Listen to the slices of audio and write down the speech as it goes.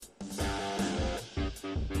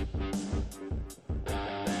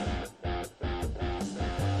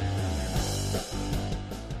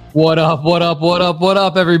What up, what up, what up, what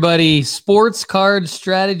up, everybody? Sports Card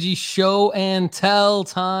Strategy Show and Tell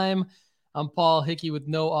time. I'm Paul Hickey with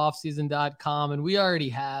NoOffSeason.com, and we already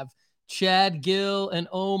have Chad Gill and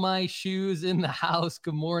Oh My Shoes in the house.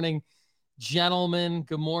 Good morning, gentlemen.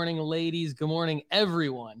 Good morning, ladies. Good morning,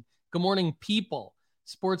 everyone. Good morning, people.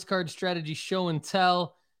 Sports Card Strategy Show and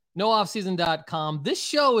Tell, NoOffSeason.com. This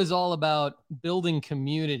show is all about building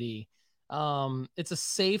community. It's a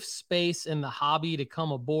safe space in the hobby to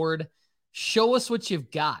come aboard. Show us what you've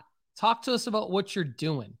got. Talk to us about what you're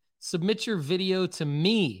doing. Submit your video to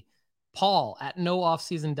me, Paul, at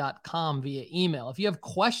nooffseason.com via email. If you have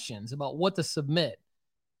questions about what to submit,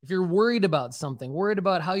 if you're worried about something, worried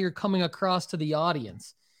about how you're coming across to the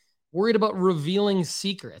audience, worried about revealing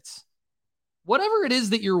secrets, whatever it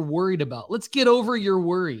is that you're worried about, let's get over your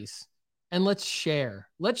worries and let's share.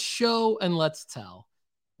 Let's show and let's tell.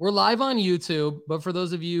 We're live on YouTube, but for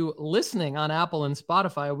those of you listening on Apple and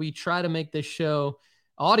Spotify, we try to make this show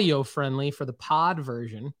audio friendly for the pod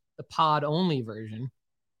version, the pod only version.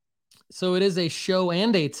 So it is a show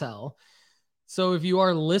and a tell. So if you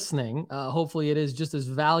are listening, hopefully it is just as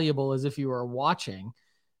valuable as if you are watching.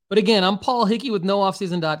 But again, I'm Paul Hickey with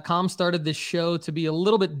NoOffSeason.com. Started this show to be a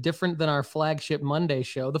little bit different than our flagship Monday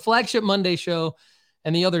show. The flagship Monday show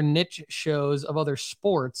and the other niche shows of other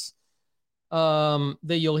sports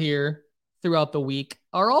that you'll hear throughout the week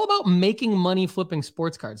are all about making money flipping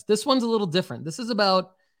sports cards. This one's a little different. This is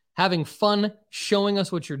about having fun, showing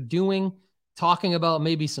us what you're doing, talking about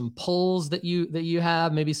maybe some pulls that you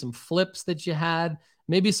have, maybe some flips that you had,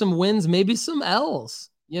 maybe some wins, maybe some L's,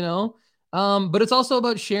 but it's also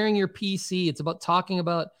about sharing your PC. It's about talking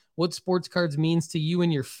about what sports cards means to you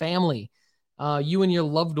and your family, you and your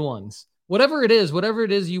loved ones. Whatever it is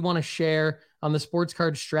you want to share on the Sports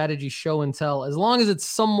Card Strategy Show and Tell, as long as it's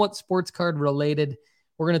somewhat sports card related,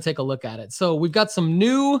 we're going to take a look at it. So we've got some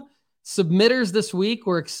new submitters this week.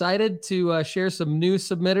 We're excited to share some new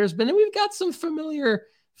submitters, but then we've got some familiar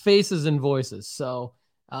faces and voices. So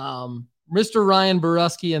Mr. Ryan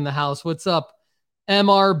Borusky in the house. What's up,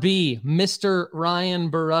 MRB, Mr.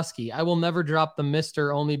 Ryan Borusky? I will never drop the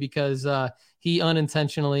Mr. only because he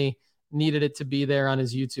unintentionally needed it to be there on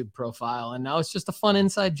his YouTube profile. And now it's just a fun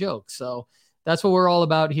inside joke. So that's what we're all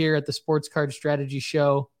about here at the Sports Card Strategy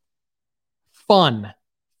Show. Fun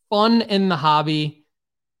in the hobby.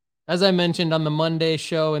 As I mentioned on the Monday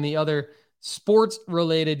show and the other sports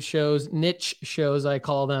related shows, niche shows, I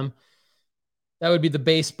call them, that would be the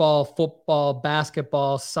baseball, football,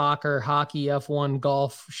 basketball, soccer, hockey, F1,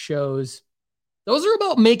 golf shows. Those are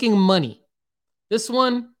about making money. This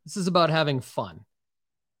is about having fun.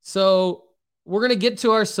 So we're going to get to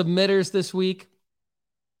our submitters this week.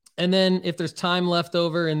 And then if there's time left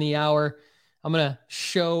over in the hour, I'm going to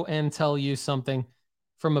show and tell you something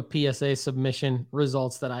from a PSA submission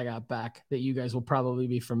results that I got back that you guys will probably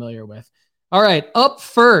be familiar with. All right, up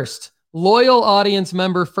first, loyal audience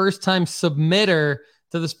member, first-time submitter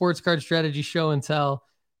to the Sports Card Strategy Show and Tell,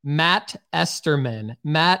 Matt Esterman.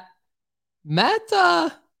 Matt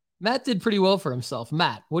did pretty well for himself.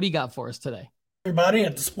 Matt, what do you got for us today? Everybody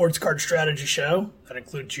at the Sports Card Strategy Show. That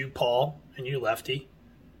includes you, Paul, and you, Lefty.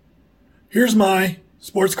 Here's my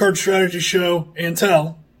Sports Card Strategy Show and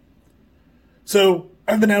Tell. So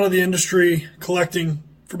I've been out of the industry collecting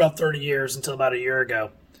for about 30 years until about a year ago.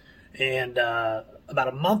 And about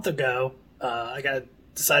a month ago, I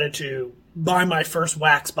decided to buy my first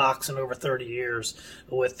wax box in over 30 years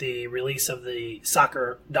with the release of the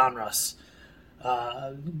Soccer Donruss.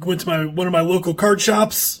 Went to one of my local card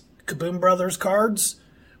shops, Kaboom Brothers Cards,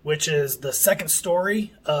 which is the second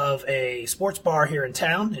story of a sports bar here in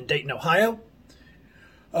town in Dayton, Ohio.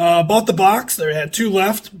 Bought the box. They had two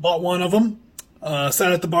left. Bought one of them.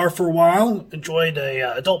 Sat at the bar for a while. Enjoyed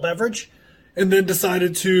a adult beverage. And then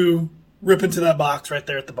decided to rip into that box right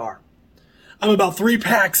there at the bar. I'm about 3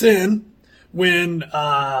 packs in when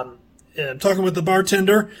I'm talking with the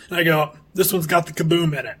bartender. And I go, this one's got the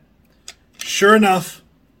Kaboom in it. Sure enough,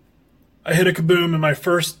 I hit a Kaboom in my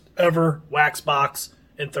first ever wax box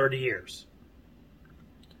in 30 years.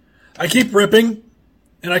 I keep ripping,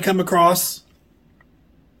 and I come across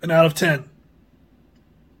an out of 10.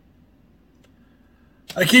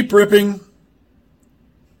 I keep ripping,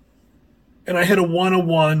 and I hit a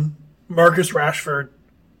 101 Marcus Rashford,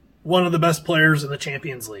 one of the best players in the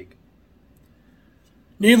Champions League.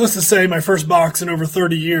 Needless to say, my first box in over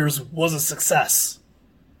 30 years was a success.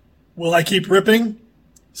 Will I keep ripping?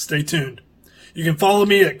 Stay tuned. You can follow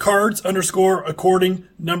me at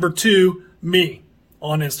cards_according2me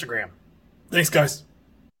on Instagram. Thanks, guys.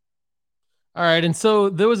 All right, and so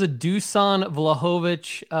there was a Dusan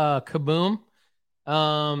Vlahovic Kaboom.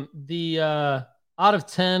 Out of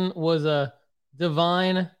 10 was a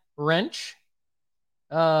Divine Wrench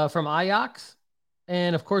from Ajax.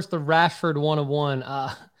 And, of course, the Rashford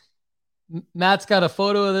 1-of-1. Matt's got a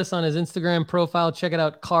photo of this on his Instagram profile. Check it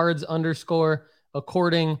out,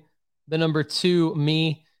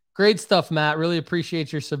 cards_according2me. Great stuff, Matt. Really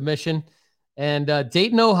appreciate your submission. And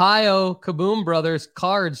Dayton, Ohio, Kaboom Brothers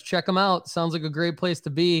cards. Check them out. Sounds like a great place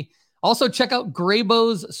to be. Also, check out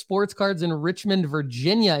Graybo's Sports Cards in Richmond,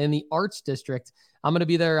 Virginia in the Arts District. I'm going to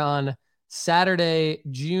be there on Saturday,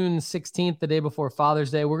 June 16th, the day before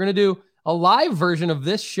Father's Day. We're going to do a live version of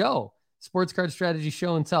this show, Sports Card Strategy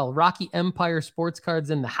Show and Tell. Rocky Empire Sports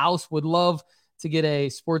Cards in the house. Would love to get a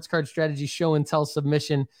Sports Card Strategy Show and Tell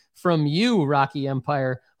submission from you, Rocky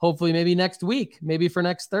Empire. Hopefully maybe next week, maybe for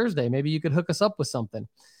next Thursday. Maybe you could hook us up with something.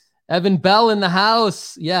 Evan Bell in the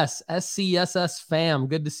house. Yes, SCSS fam.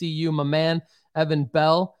 Good to see you, my man, Evan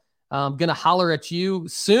Bell. I'm going to holler at you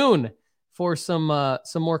soon for some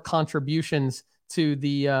more contributions to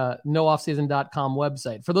the nooffseason.com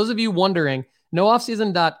website. For those of you wondering,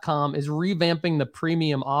 nooffseason.com is revamping the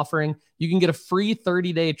premium offering. You can get a free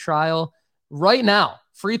 30-day trial right now.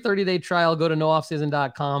 Free 30-day trial. Go to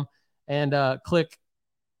nooffseason.com and click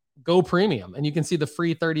Go Premium, and you can see the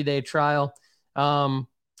free 30-day trial.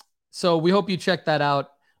 So we hope you check that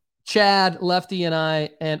out. Chad, Lefty, and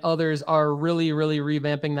I and others are really, really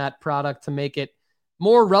revamping that product to make it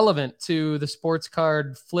more relevant to the sports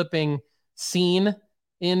card flipping scene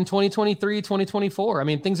in 2023, 2024. I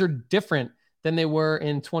mean, things are different than they were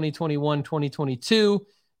in 2021, 2022.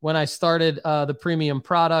 When I started the premium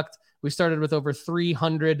product, we started with over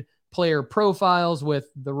 300 player profiles with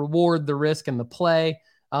the reward, the risk, and the play.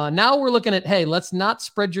 Now we're looking at, hey, let's not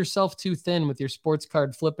spread yourself too thin with your sports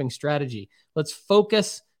card flipping strategy. Let's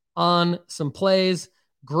focus on some plays.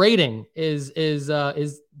 Grading is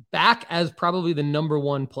back as probably the number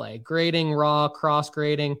one play. Grading, raw, cross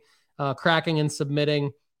grading, cracking and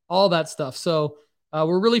submitting, all that stuff. So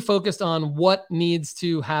we're really focused on what needs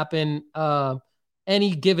to happen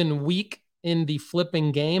any given week in the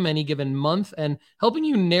flipping game, any given month, and helping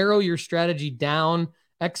you narrow your strategy down,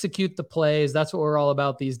 execute the plays. That's what we're all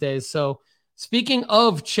about these days. So speaking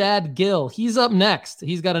of Chad Gill, he's up next.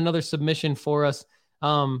 He's got another submission for us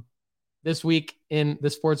this week in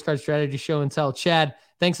the Sports Card Strategy Show and Tell. Chad,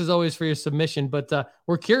 thanks as always for your submission, but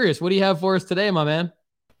we're curious. What do you have for us today, my man?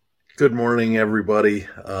 Good morning, everybody.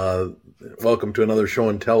 Welcome to another Show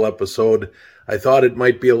and Tell episode. I thought it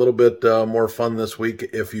might be a little bit more fun this week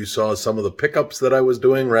if you saw some of the pickups that I was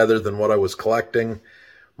doing rather than what I was collecting.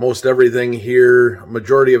 Most everything here,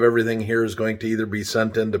 majority of everything here is going to either be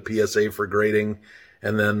sent into PSA for grading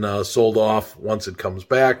and then sold off once it comes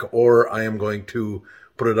back, or I am going to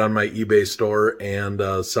put it on my eBay store and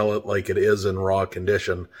sell it like it is in raw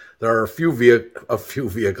condition. There are a few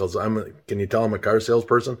vehicles. Can you tell I'm a car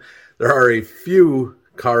salesperson? There are a few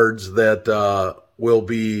cards that will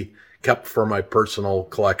be kept for my personal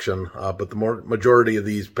collection, but the majority of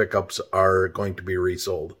these pickups are going to be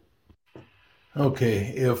resold.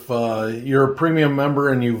 Okay, if you're a premium member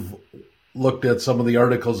and you've looked at some of the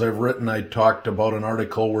articles I've written, I talked about an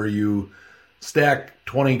article where you stack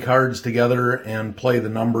 20 cards together and play the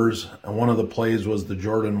numbers. And one of the plays was the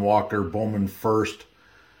Jordan Walker Bowman First.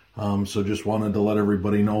 So just wanted to let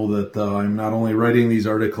everybody know that I'm not only writing these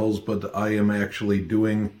articles, but I am actually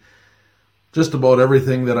doing just about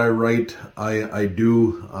everything that I write. I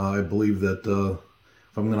do. I believe that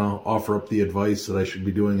if I'm going to offer up the advice, that I should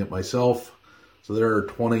be doing it myself. So there are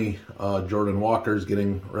 20 Jordan Walkers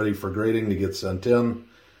getting ready for grading to get sent in.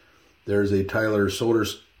 There's a Tyler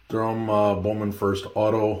Soderstrom Bowman First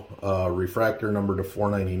Auto refractor number to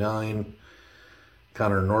 499.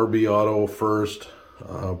 Connor Norby Auto First.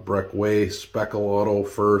 Breck Way Speckle Auto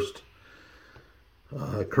First.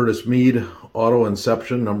 Curtis Mead Auto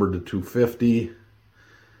Inception numbered to 250.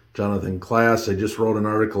 Jonathan Class, I just wrote an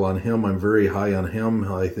article on him. I'm very high on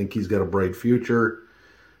him. I think he's got a bright future.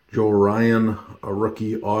 Joe Ryan, a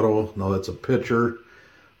rookie auto. Now that's a pitcher.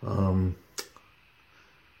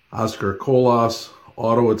 Oscar Colas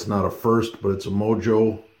auto. It's not a first, but it's a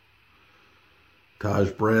mojo. Taj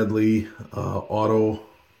Bradley auto.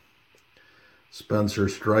 Spencer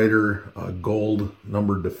Strider gold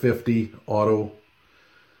numbered to 50 auto.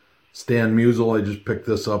 Stan Musial, I just picked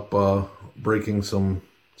this up breaking some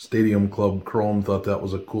Stadium Club Chrome. Thought that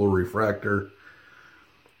was a cool refractor.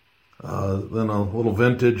 Then a little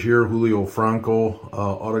vintage here, Julio Franco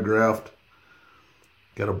autographed.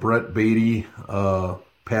 Got a Brett Beatty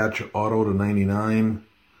patch auto to 99.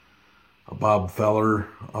 A Bob Feller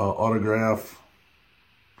autograph.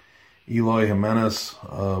 Eloy Jimenez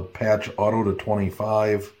patch auto to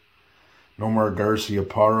 25. Nomar Garcia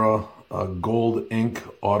Parra a gold ink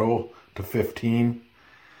auto to 15.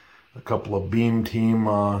 A couple of Beam Team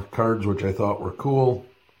cards, which I thought were cool.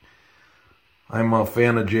 I'm a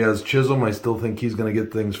fan of Jazz Chisholm. I still think he's going to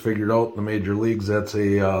get things figured out in the major leagues. That's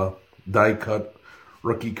a die-cut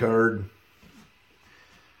rookie card.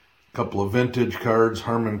 A couple of vintage cards,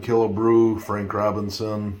 Harmon Killebrew, Frank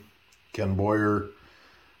Robinson, Ken Boyer.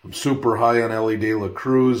 I'm super high on Ellie De La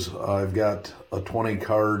Cruz. I've got a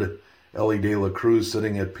 20-card Ellie De La Cruz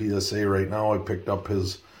sitting at PSA right now. I picked up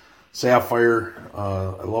his Sapphire.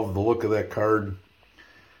 I love the look of that card.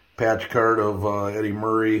 Patch card of Eddie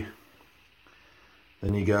Murray.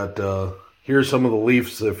 Then you got, here's some of the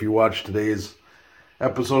Leafs. If you watch today's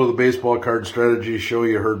episode of the Baseball Card Strategy Show,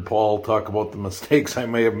 you heard Paul talk about the mistakes I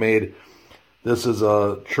may have made. This is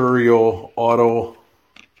a Churio auto,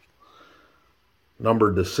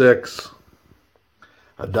 numbered to 6.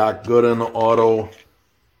 A Doc Gooden auto,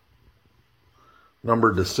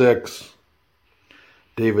 numbered to 6.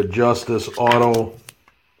 David Justice auto,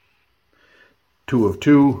 2 of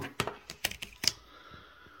 2.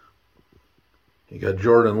 You got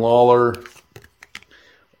Jordan Lawler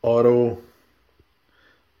auto,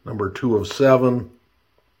 number 2 of 7.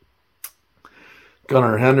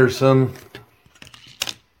 Gunnar Henderson,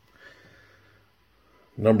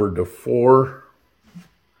 numbered to 4.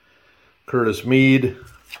 Curtis Mead,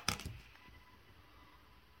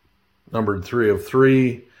 numbered 3 of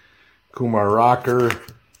 3. Kumar Rocker,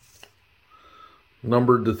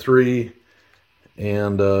 numbered to 3.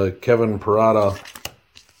 And Kevin Parada,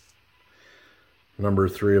 number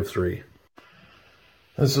 3 of 3.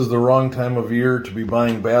 This is the wrong time of year to be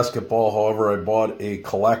buying basketball. However, I bought a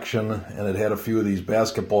collection and it had a few of these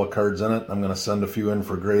basketball cards in it. I'm going to send a few in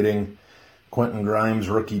for grading. Quentin Grimes,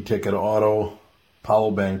 rookie ticket auto.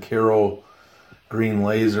 Paolo Banchero, green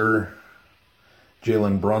laser.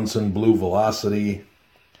 Jalen Brunson, blue velocity.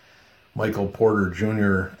 Michael Porter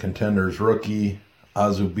Jr., contenders rookie.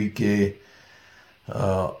 Azubike,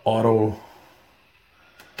 auto.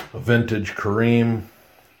 A vintage Kareem.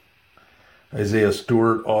 Isaiah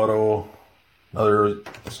Stewart auto. Another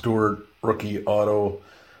Stewart rookie auto.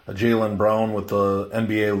 A Jaylen Brown with the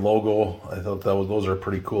NBA logo. I thought those are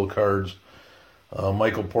pretty cool cards.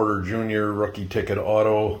 Michael Porter Jr. rookie ticket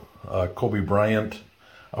auto. Kobe Bryant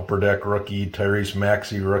upper deck rookie. Tyrese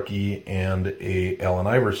Maxey rookie, and a Allen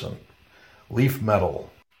Iverson Leaf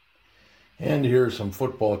metal. And here's some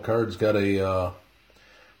football cards. Got a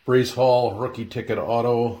Breece Hall rookie ticket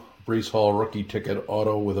auto. Breece Hall rookie ticket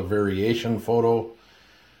auto with a variation photo.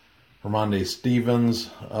 Ramondre Stevens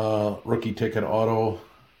rookie ticket auto.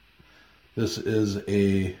 This is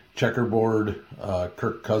a checkerboard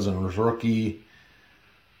Kirk Cousins rookie.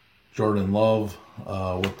 Jordan Love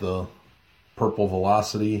with the purple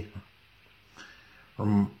velocity.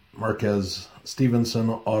 Marquez Stevenson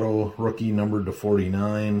auto rookie, numbered to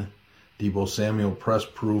 49. Deebo Samuel press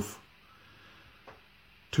proof.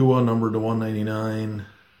 Tua numbered to 199.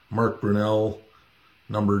 Mark Brunell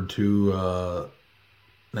numbered to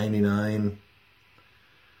 99.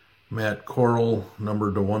 Matt Corral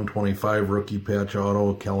numbered to 125 rookie patch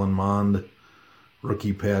auto. Kellen Mond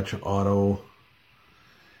rookie patch auto.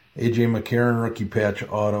 AJ McCarron rookie patch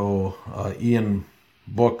auto. Ian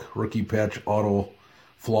Book rookie patch auto.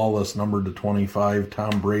 Flawless numbered to 25.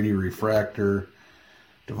 Tom Brady refractor.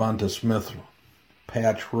 Devonta Smith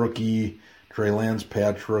patch rookie. Trey Lance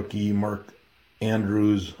patch rookie. Mark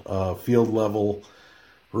Andrews field level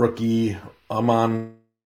rookie. Amon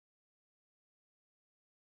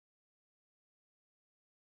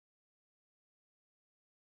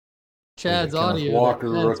Chad's Kenneth audio. Walker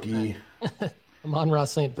rookie. Amon-Ra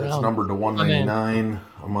St. Brown. That's numbered to 199.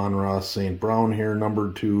 Amon-Ra St. Brown here,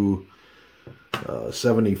 numbered to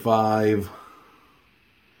 75.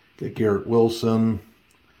 Got Garrett Wilson.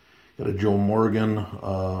 Got a Joe Morgan.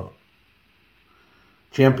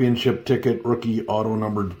 Championship ticket, rookie auto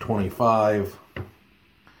numbered to 25.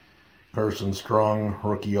 Carson Strong,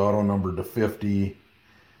 rookie auto numbered to 50.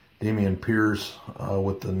 Damian Pierce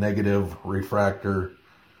with the negative refractor.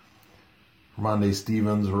 Ramondre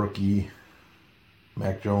Stevens, rookie.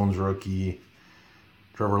 Mac Jones, rookie.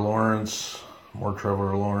 Trevor Lawrence, more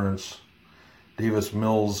Trevor Lawrence. Davis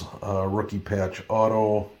Mills, rookie patch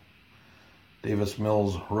auto. Davis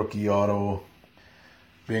Mills, rookie auto.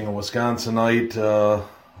 Being a Wisconsinite,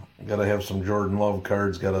 got to have some Jordan Love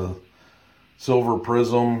cards. Got a silver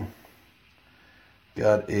prism.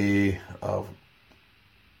 Got a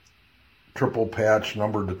triple patch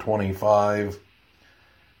numbered to 25.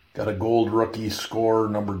 Got a gold rookie score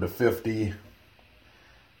numbered to 50.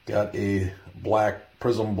 Got a black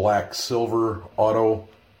prism black silver auto.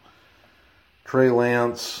 Trey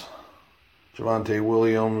Lance, Javonte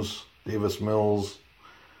Williams, Davis Mills,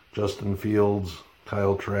 Justin Fields,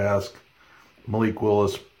 Kyle Trask, Malik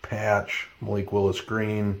Willis patch, Malik Willis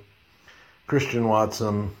green, Christian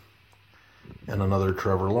Watson, and another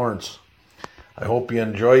Trevor Lawrence. I hope you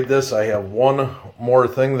enjoyed this. I have one more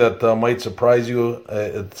thing that might surprise you.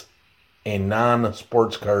 It's a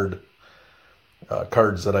non-sports card,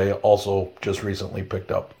 cards that I also just recently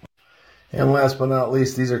picked up. And last but not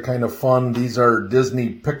least, these are kind of fun. These are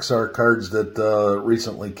Disney Pixar cards that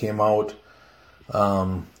recently came out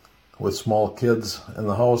with small kids in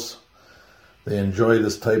the house. They enjoy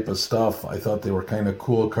this type of stuff. I thought they were kind of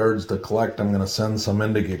cool cards to collect. I'm going to send some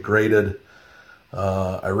in to get graded.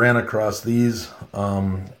 I ran across these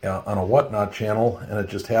on a Whatnot channel, and it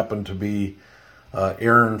just happened to be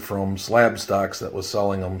Aaron from Slab Stocks that was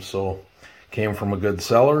selling them. So came from a good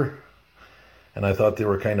seller, and I thought they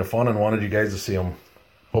were kind of fun and wanted you guys to see them.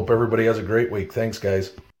 Hope everybody has a great week. Thanks,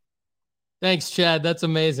 guys. Thanks, Chad. That's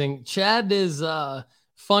amazing. Chad is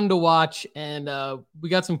fun to watch, and we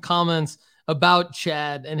got some comments about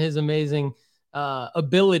Chad and his amazing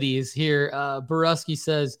abilities here. Borusky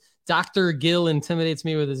says, Dr. Gill intimidates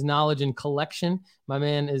me with his knowledge and collection. My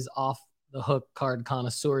man is off the hook card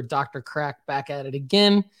connoisseur. Dr. Crack back at it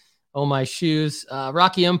again. Oh, my shoes.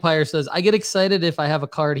 Rocky Empire says, I get excited if I have a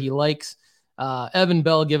card he likes. Evan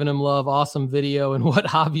Bell giving him love. Awesome video. And what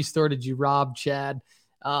hobby store did you rob, Chad?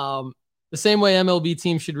 The same way MLB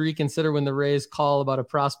teams should reconsider when the Rays call about a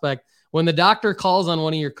prospect. When the doctor calls on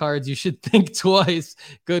one of your cards, you should think twice.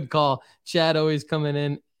 Good call. Chad always coming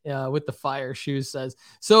in with the fire, Shoes says.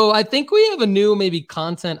 So I think we have a new maybe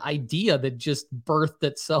content idea that just birthed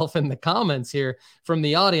itself in the comments here from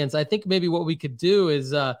the audience. I think maybe what we could do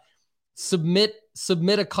is submit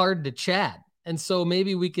a card to Chad. And so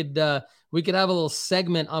maybe we could have a little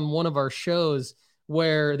segment on one of our shows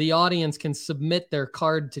where the audience can submit their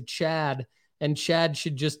card to Chad, and Chad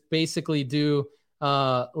should just basically do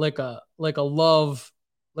like a love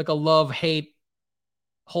hate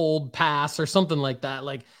hold pass or something like that.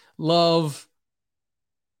 Like love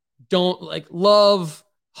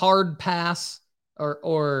hard pass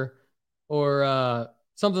or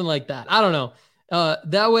something like that. I don't know.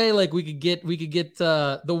 That way, like we could get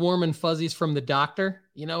the warm and fuzzies from the doctor.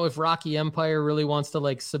 You know, if Rocky Empire really wants to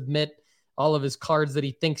like submit all of his cards that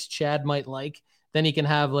he thinks Chad might like, then he can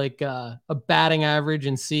have like a batting average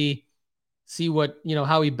and see what, you know,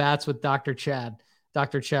 how he bats with Dr.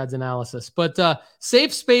 Chad's analysis. But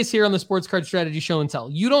safe space here on the Sports Card Strategy Show and Tell.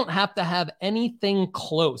 You don't have to have anything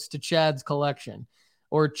close to Chad's collection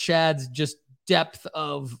or Chad's just depth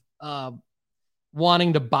of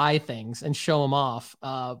wanting to buy things and show them off.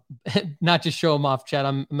 Not just show them off, Chad.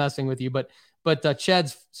 I'm messing with you, but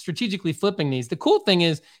Chad's strategically flipping these. The cool thing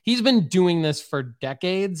is he's been doing this for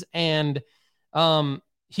decades, and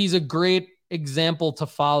he's a great example to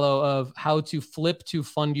follow of how to flip to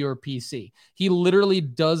fund your PC. He literally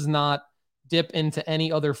does not dip into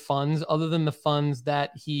any other funds other than the funds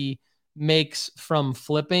that he makes from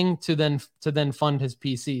flipping to then fund his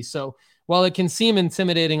PC. So while it can seem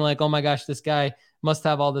intimidating, like, oh my gosh, this guy must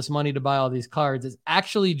have all this money to buy all these cards, it's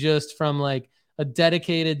actually just from like a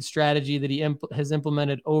dedicated strategy that he has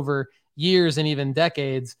implemented over years and even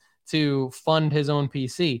decades to fund his own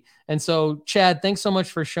PC. And so, Chad, thanks so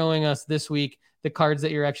much for showing us this week the cards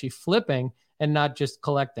that you're actually flipping and not just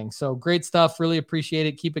collecting. So great stuff. Really appreciate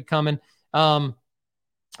it. Keep it coming. All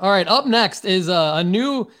right. Up next is a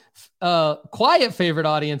new quiet favorite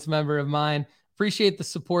audience member of mine. Appreciate the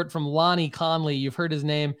support from Lonnie Conley. You've heard his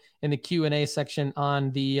name in the Q&A section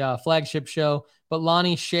on the flagship show, but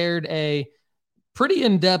Lonnie shared a pretty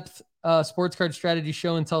in-depth sports card strategy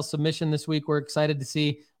show and tell submission this week. We're excited to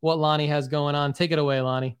see what Lonnie has going on. Take it away,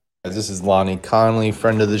 Lonnie. This is Lonnie Conley,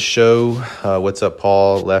 friend of the show. What's up,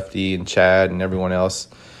 Paul, Lefty, and Chad, and everyone else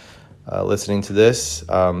listening to this?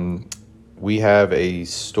 We have a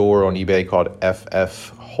store on eBay called FF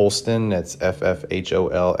Holston. That's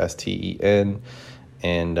FFHOLSTEN.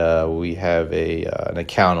 And we have an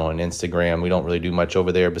account on Instagram. We don't really do much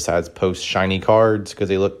over there besides post shiny cards because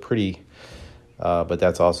they look pretty. But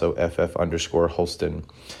that's also FF_Holston.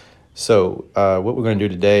 So what we're going to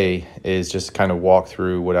do today is just kind of walk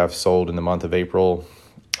through what I've sold in the month of April,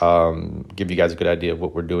 give you guys a good idea of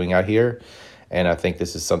what we're doing out here. And I think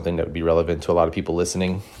this is something that would be relevant to a lot of people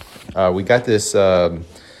listening. We got this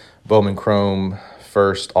Bowman Chrome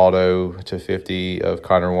first auto to 50 of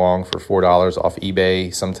Connor Wong for $4 off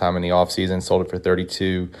eBay sometime in the offseason, sold it for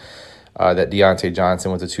 $32. That Deontay Johnson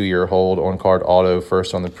was a 2-year hold on-card auto,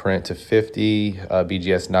 first on the print to 50.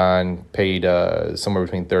 BGS 9 paid somewhere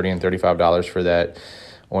between $30 and $35 for that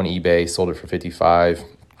on eBay, sold it for $55.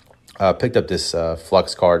 Picked up this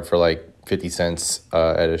Flux card for like 50 cents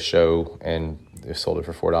at a show, and they sold it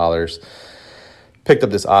for $4. Picked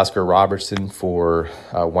up this Oscar Robertson for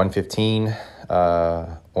 $115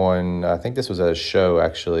 on, I think this was a show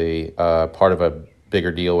actually, part of a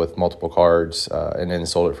bigger deal with multiple cards, and then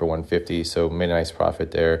sold it for $150. So made a nice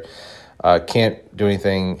profit there. Can't do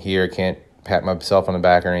anything here. Can't pat myself on the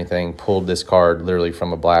back or anything. Pulled this card literally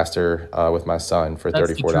from a blaster with my son for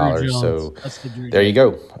 $34. So there you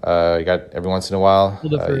go. You got every once in a while you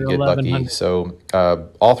get lucky. So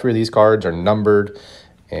all three of these cards are numbered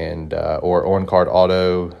and or on card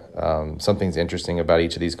auto. Something's interesting about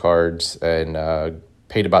each of these cards, and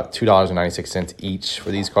paid about $2.96 each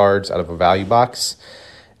for these cards out of a value box,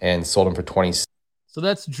 and sold them for $20. So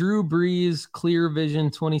that's Drew Brees, Clear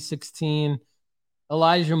Vision 2016,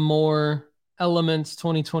 Elijah Moore, Elements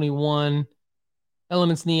 2021,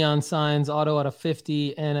 Elements Neon Signs, auto out of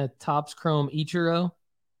 50, and a Topps Chrome Ichiro.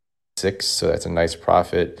 6, so that's a nice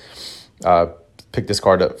profit. Picked this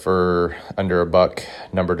card up for under $1,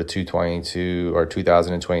 numbered to 222 or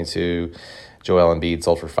 2022. Joel Embiid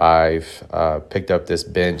sold for $5. Picked up this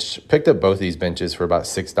bench. Picked up both of these benches for about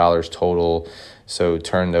 $6 total. So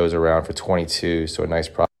turned those around for $22. So a nice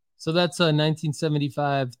profit. So that's a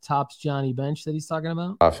 1975 Topps Johnny bench that he's talking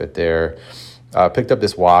about. Profit there. Picked up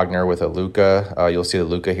this Wagner with a Luka. You'll see the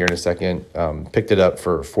Luka here in a second. Picked it up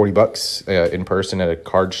for $40 in person at a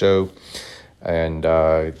card show, and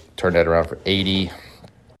turned that around for $80.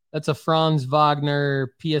 That's a Franz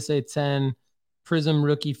Wagner PSA 10 Prism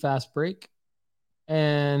rookie fast break.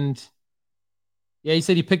 And yeah, he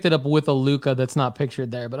said he picked it up with a Luka that's not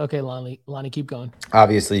pictured there. But okay, Lonnie, keep going.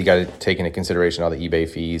 Obviously, you got to take into consideration all the eBay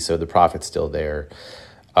fees, so the profit's still there.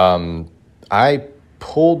 I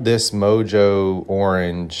pulled this Mojo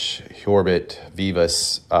Orange Orbit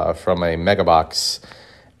Vivas from a mega box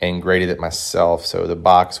and graded it myself. So the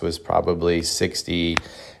box was probably 60.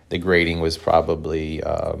 The grading was probably,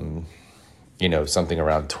 something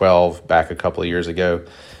around 12 back a couple of years ago.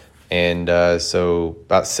 And so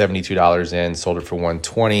about $72 in, sold it for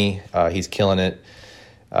 $120. He's killing it.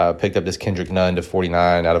 Picked up this Kendrick Nunn to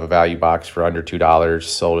 $49 out of a value box for under $2.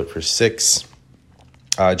 Sold it for $6.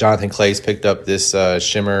 Jonathan Clays picked up this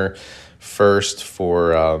Shimmer First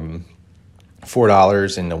for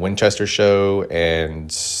 $4 in the Winchester show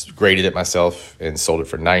and graded it myself and sold it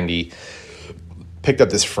for $90. Picked up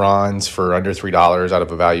this Franz for under $3 out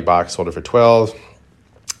of a value box, sold it for $12.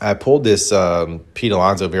 I pulled this Pete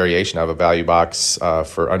Alonso variation out of a value box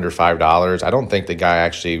for under $5. I don't think the guy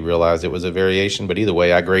actually realized it was a variation, but either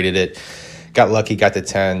way, I graded it. Got lucky, got to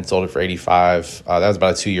 10, sold it for $85. That was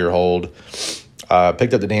about a 2-year hold.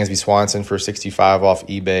 Picked up the Dansby Swanson for $65 off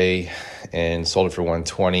eBay and sold it for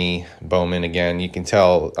 $120. Bowman again. You can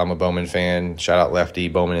tell I'm a Bowman fan. Shout out Lefty.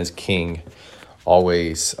 Bowman is king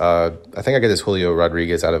always. I think I got this Julio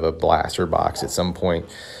Rodriguez out of a blaster box at some point.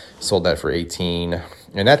 Sold that for $18.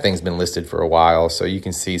 And that thing's been listed for a while. So you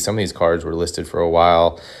can see some of these cards were listed for a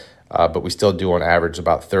while. But we still do on average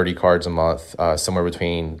about 30 cards a month, somewhere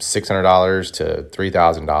between $600 to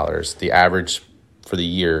 $3,000. The average for the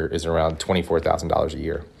year is around $24,000 a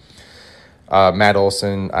year. Matt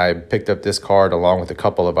Olson, I picked up this card along with a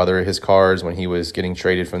couple of other of his cards when he was getting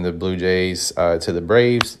traded from the Blue Jays to the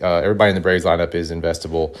Braves. Everybody in the Braves lineup is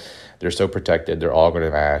investable. They're so protected. They're all going to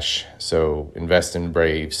mash. So invest in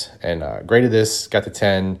Braves. And graded this, got to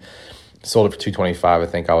 10, sold it for $225. I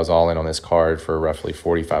think I was all in on this card for roughly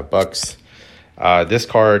 $45. This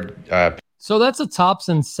card. So that's a Topps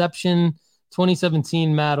Inception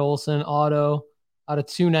 2017 Matt Olson auto out of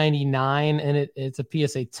 $299, and it's a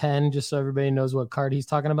PSA 10, just so everybody knows what card he's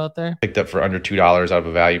talking about there. Picked up for under $2 out of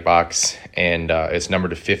a value box, and it's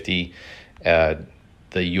numbered to 50. The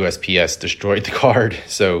USPS destroyed the card,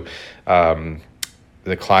 so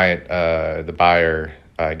the client, the buyer,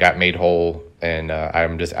 got made whole, and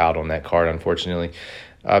I'm just out on that card, unfortunately.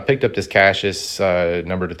 Picked up this Cassius,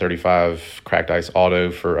 numbered to 35, cracked ice auto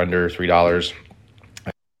for under $3.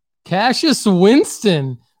 Cassius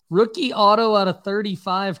Winston, rookie auto out of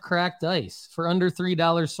 35, cracked ice for under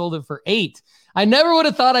 $3, sold it for $8. I never would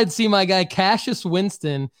have thought I'd see my guy Cassius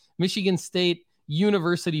Winston, Michigan State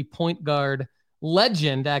University point guard,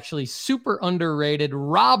 legend, actually super underrated,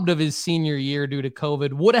 robbed of his senior year due to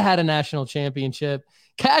COVID, would have had a national championship.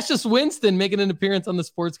 Cassius Winston making an appearance on the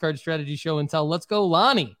Sports Card Strategy Show and Tell. Let's go,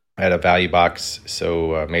 Lonnie. I had a value box,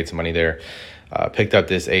 so made some money there. Picked up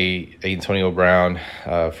this Antonio Brown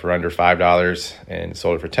for under $5 and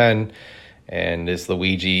sold it for $10. And this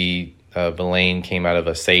Luigi Villain came out of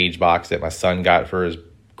a Sage box that my son got for his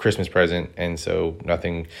Christmas present, and so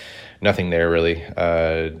nothing there really.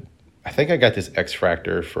 I think I got this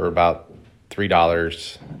X-Fractor for about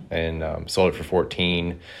 $3 and sold it for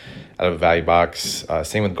 14 out of a value box.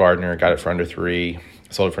 Same with Gardner, got it for under 3,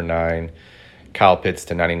 sold it for 9. Kyle Pitts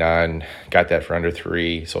to 99, got that for under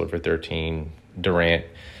 3, sold it for 13. Durant,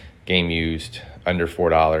 game used, under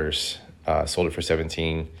 $4, sold it for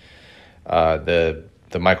 17.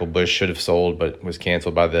 The Michael Bush should have sold, but was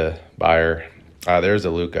canceled by the buyer. There's a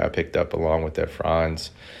Luka I picked up along with that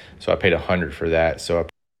Franz, so I paid $100 for that. So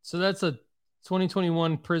that's a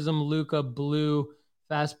 2021 Prism Luka Blue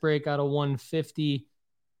fast break out of 150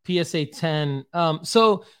 PSA 10.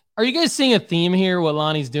 So are you guys seeing a theme here? What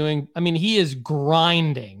Lonnie's doing? I mean, he is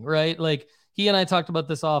grinding, right? Like he and I talked about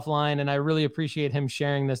this offline, and I really appreciate him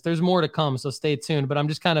sharing this. There's more to come, so stay tuned. But I'm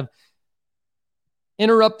just kind of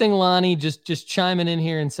interrupting Lonnie, just chiming in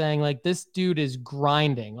here and saying, like, this dude is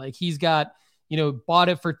grinding. Like he's got, bought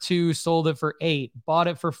it for 2, sold it for 8, bought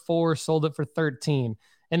it for 4, sold it for 13.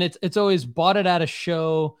 And it's always bought it at a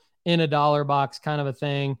show in a dollar box kind of a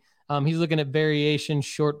thing. He's looking at variations,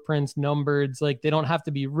 short prints, numbered. Like they don't have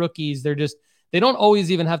to be rookies. They don't always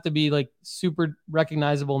even have to be like super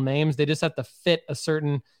recognizable names. They just have to fit a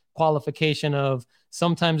certain qualification of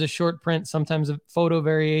sometimes a short print, sometimes a photo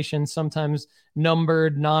variation, sometimes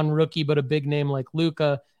numbered, non-rookie, but a big name like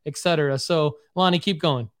Luka, etc. So Lonnie, keep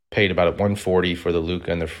going. Paid about $140 for the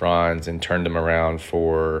Luka and the Franz and turned them around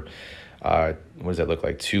for, what does that look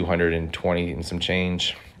like? 220 and some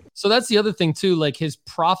change. So that's the other thing too, like his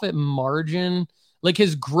profit margin, like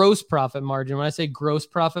his gross profit margin. When I say gross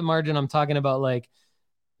profit margin, I'm talking about like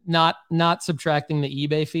not subtracting the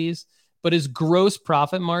eBay fees, but his gross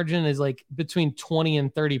profit margin is like between 20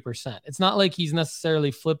 and 30%. It's not like he's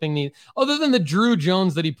necessarily flipping the, other than the Drew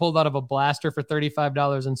Jones that he pulled out of a blaster for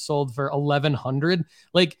 $35 and sold for $1,100.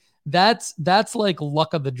 Like that's like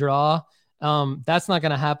luck of the draw. That's not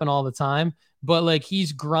going to happen all the time, but like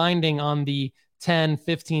he's grinding on the 10,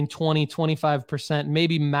 15, 20, 25%,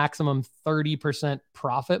 maybe maximum 30%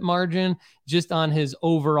 profit margin just on his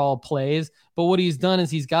overall plays. But what he's done is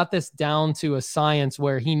he's got this down to a science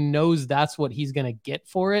where he knows that's what he's going to get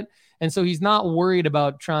for it. And so he's not worried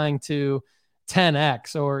about trying to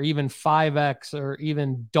 10x or even 5x or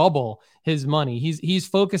even double his money. He's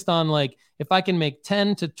focused on like, if I can make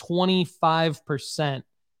 10 to 25%,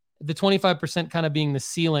 the 25% kind of being the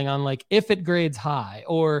ceiling on like if it grades high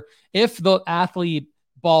or if the athlete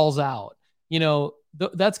balls out,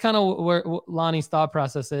 that's kind of where Lonnie's thought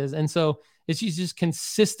process is. And so she's just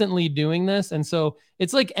consistently doing this. And so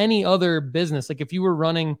it's like any other business. Like if you were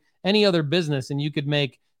running any other business and you could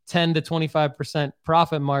make 10 to 25%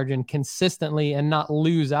 profit margin consistently and not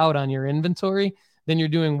lose out on your inventory, then you're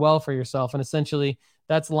doing well for yourself. And essentially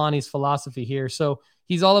that's Lonnie's philosophy here. So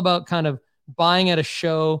he's all about kind of buying at a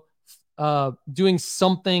show, doing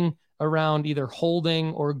something around either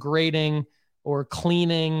holding or grading or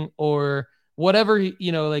cleaning or whatever,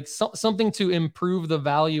 like something to improve the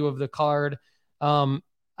value of the card.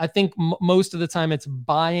 I think most of the time it's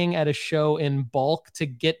buying at a show in bulk to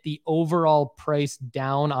get the overall price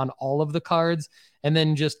down on all of the cards and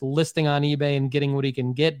then just listing on eBay and getting what he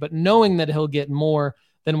can get, but knowing that he'll get more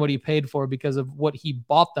than what he paid for because of what he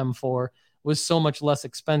bought them for was so much less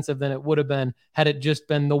expensive than it would have been had it just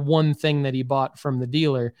been the one thing that he bought from the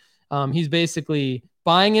dealer. He's basically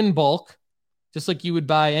buying in bulk, just like you would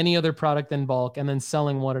buy any other product in bulk, and then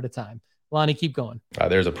selling one at a time. Lonnie, keep going.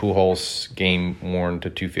 There's a Pujols game worn to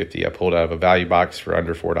 250. I pulled out of a value box for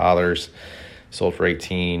under $4, sold for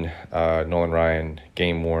 18. Nolan Ryan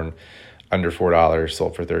game worn under $4,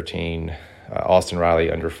 sold for 13. Austin Riley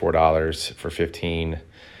under $4 for 15.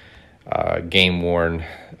 Game worn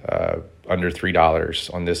under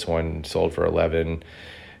 $3 on this one, sold for 11.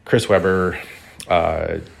 Chris Webber,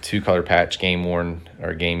 2-color patch game worn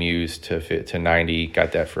or game used to fit to 90,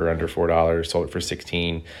 got that for under $4, sold it for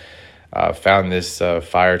 16. Found this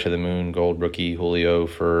Fire to the Moon gold rookie Julio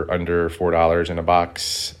for under $4 in a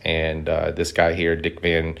box, and this guy here, Dick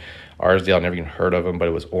Van Arsdale, I've never even heard of him, but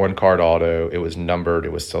it was on card auto, it was numbered,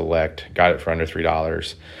 it was select, got it for under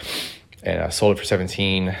 $3. And I sold it for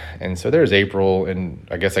 17. And so there's April, and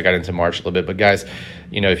I guess I got into March a little bit. But guys,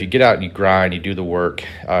 if you get out and you grind, you do the work,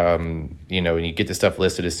 and you get the stuff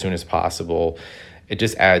listed as soon as possible, it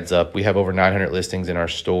just adds up. We have over 900 listings in our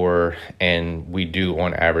store, and we do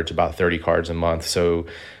on average about 30 cards a month. So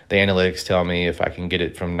the analytics tell me if I can get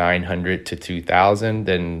it from 900 to 2,000,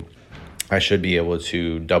 then I should be able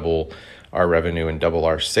to double our revenue and double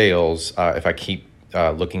our sales if I keep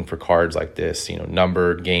looking for cards like this,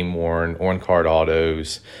 numbered, game worn, on card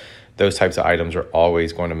autos, those types of items are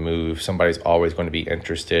always going to move. Somebody's always going to be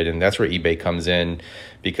interested. And that's where eBay comes in,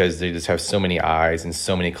 because they just have so many eyes and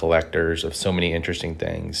so many collectors of so many interesting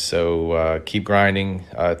things. So keep grinding.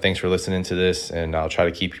 Thanks for listening to this, and I'll try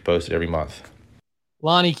to keep you posted every month.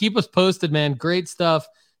 Lonnie, keep us posted, man. Great stuff.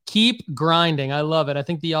 Keep grinding. I love it. I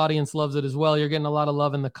think the audience loves it as well. You're getting a lot of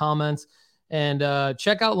love in the comments. And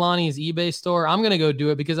check out Lonnie's eBay store. I'm going to go do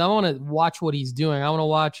it because I want to watch what he's doing. I want to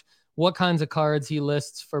watch what kinds of cards he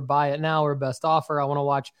lists for buy it now or best offer. I want to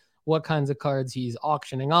watch what kinds of cards he's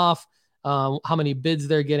auctioning off, how many bids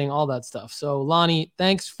they're getting, all that stuff. So Lonnie,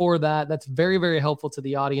 thanks for that. That's very, very helpful to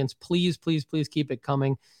the audience. Please, please, please keep it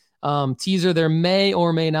coming. Teaser, there may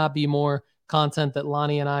or may not be more content that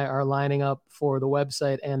Lonnie and I are lining up for the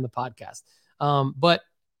website and the podcast. But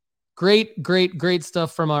great, great, great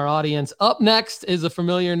stuff from our audience. Up next is a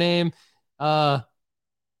familiar name.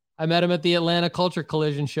 I met him at the Atlanta Culture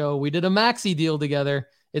Collision show. We did a maxi deal together.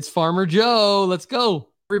 It's Farmer Joe. Let's go.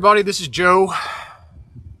 Everybody, this is Joe,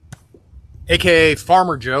 aka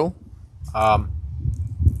Farmer Joe.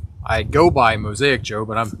 I go by Mosaic Joe,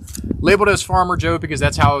 but I'm labeled as Farmer Joe because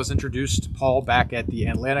that's how I was introduced to Paul back at the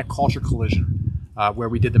Atlanta Culture Collision, where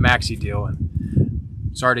we did the maxi deal.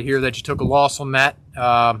 And sorry to hear that you took a loss on that,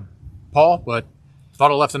 Paul, but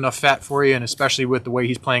thought I left enough fat for you, and especially with the way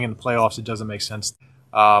he's playing in the playoffs, it doesn't make sense.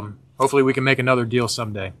 Hopefully we can make another deal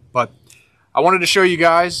someday. But I wanted to show you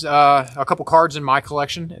guys a couple cards in my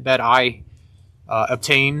collection that I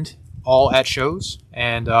obtained all at shows,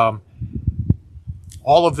 and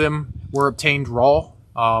all of them were obtained raw.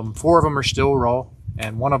 4 of them are still raw,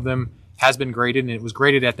 and 1 of them has been graded, and it was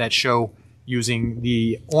graded at that show using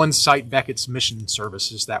the on-site Beckett's mission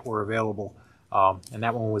services that were available, and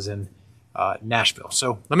that one was in Nashville.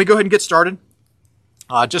 So let me go ahead and get started.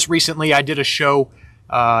 Just recently, I did a show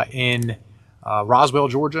in Roswell,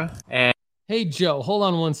 Georgia. And hey, Joe, hold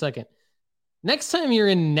on one second. Next time you're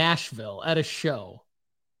in Nashville at a show,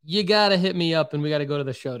 you got to hit me up and we got to go to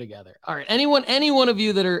the show together. All right. Any one of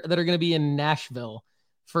you that are going to be in Nashville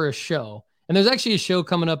for a show. And there's actually a show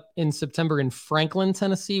coming up in September in Franklin,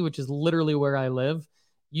 Tennessee, which is literally where I live.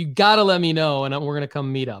 You got to let me know and we're going to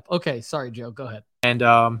come meet up. Okay. Sorry, Joe. Go ahead. And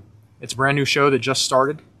it's a brand new show that just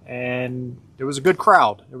started, and it was a good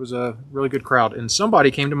crowd. It was a really good crowd. And somebody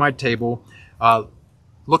came to my table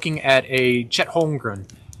looking at a Chet Holmgren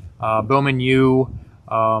Bowman U,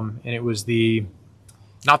 and it was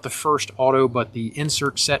not the first auto, but the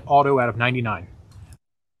insert set auto out of 99.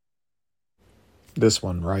 This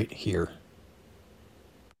one right here.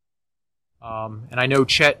 And I know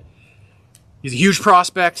Chet, he's a huge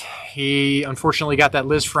prospect. He unfortunately got that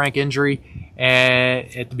Liz Frank injury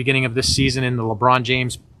at the beginning of this season in the LeBron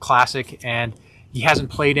James Classic, and he hasn't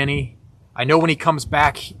played any. I know when he comes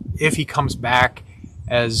back, if he comes back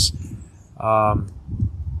as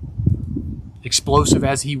explosive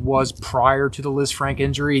as he was prior to the Liz Frank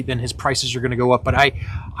injury, then his prices are going to go up. But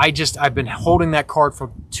I've been holding that card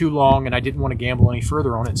for too long, and I didn't want to gamble any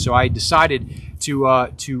further on it. So I decided to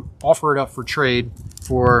offer it up for trade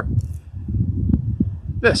for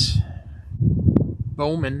this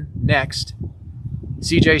Bowman Next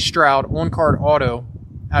CJ Stroud on-card auto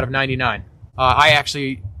out of 99. I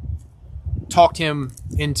actually talked him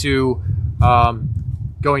into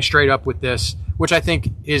going straight up with this, which I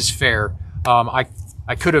think is fair. I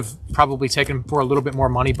could have probably taken for a little bit more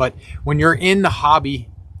money, but when you're in the hobby,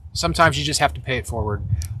 sometimes you just have to pay it forward,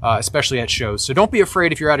 especially at shows. So don't be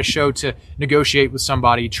afraid if you're at a show to negotiate with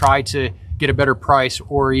somebody. Try to get a better price,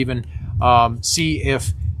 or even see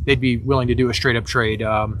if they'd be willing to do a straight up trade.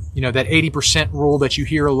 That 80% rule that you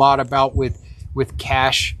hear a lot about with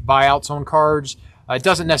cash buyouts on cards, it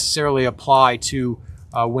doesn't necessarily apply to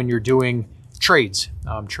when you're doing trades.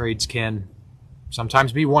 Trades can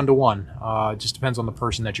sometimes be one-to-one. It just depends on the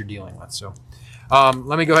person that you're dealing with. So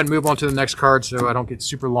let me go ahead and move on to the next card so I don't get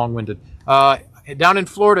super long-winded. Down in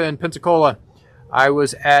Florida, in Pensacola, I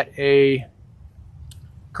was at a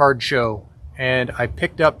card show, and I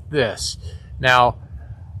picked up this. Now,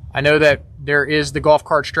 I know that there is the Golf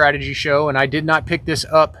Card Strategy Show, and I did not pick this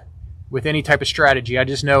up with any type of strategy. I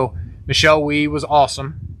just know Michelle Wee was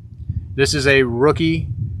awesome. This is a rookie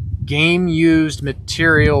game-used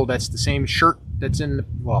material. That's the same shirt that's in,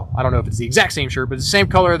 I don't know if it's the exact same shirt, but it's the same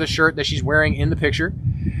color of the shirt that she's wearing in the picture,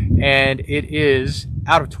 and it is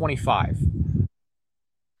out of 25.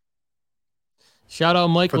 Shout out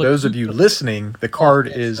Mike. For those of you listening, the card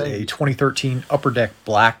is a 2013 Upper Deck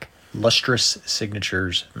Black Lustrous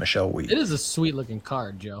Signatures Michelle Wee. It is a sweet looking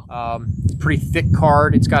card, Joe. Pretty thick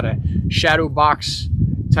card. It's got a shadow box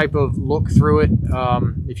type of look through it.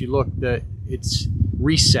 If you look, it's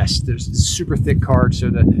recessed. There's a super thick card, so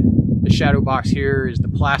the shadow box here is the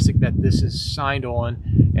plastic that this is signed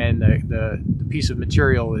on, and the piece of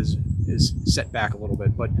material is set back a little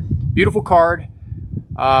bit. But beautiful card.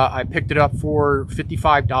 I picked it up for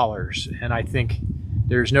 $55, and I think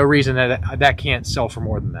there's no reason that can't sell for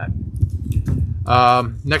more than that.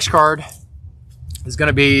 Next card is going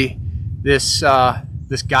to be this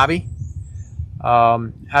Gabi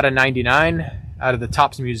out of 99, out of the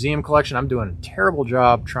Topps Museum collection. I'm doing a terrible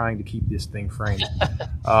job trying to keep this thing framed.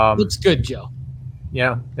 Looks good, Joe.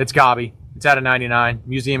 Yeah, it's Gabi. It's out of 99,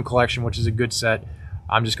 Museum collection, which is a good set.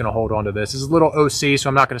 I'm just going to hold on to this. This is a little OC, so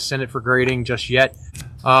I'm not going to send it for grading just yet.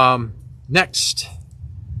 Next,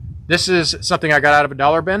 this is something I got out of a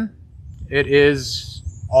dollar bin. It is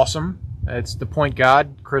awesome. It's the Point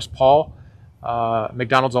God, Chris Paul,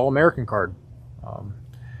 McDonald's All-American card.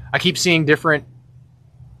 I keep seeing different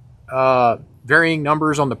varying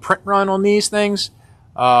numbers on the print run on these things,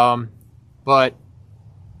 but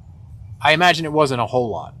I imagine it wasn't a whole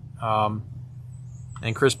lot.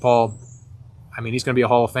 And Chris Paul, I mean, he's going to be a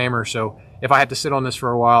Hall of Famer, so if I have to sit on this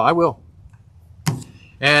for a while, I will.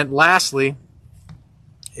 And lastly,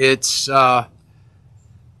 it's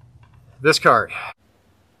this card.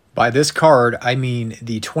 By this card, I mean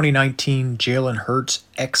the 2019 Jalen Hurts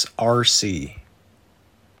XRC.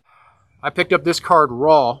 I picked up this card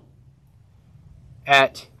raw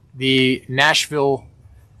at the Nashville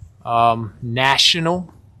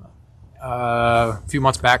National a few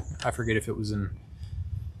months back. I forget if it was in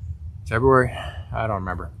February. I don't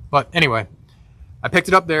remember. But anyway, I picked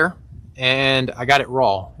it up there, and I got it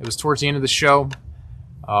raw. It was towards the end of the show.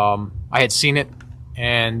 I had seen it,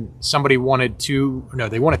 and somebody wanted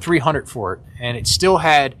they wanted $300 for it, and it still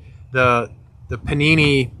had the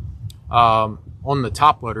Panini on the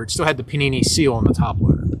top loader. It still had the Panini seal on the top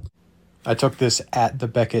loader. I took this at the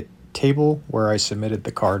Beckett table where I submitted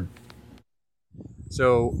the card.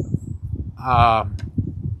 So I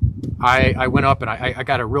went up and I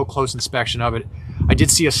got a real close inspection of it. I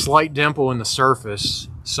did see a slight dimple in the surface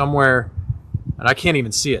somewhere, and I can't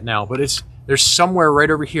even see it now, but there's somewhere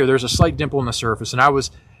right over here. There's a slight dimple in the surface, and I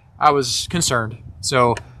was concerned.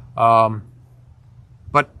 So,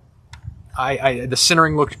 but the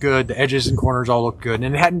centering looked good. The edges and corners all looked good,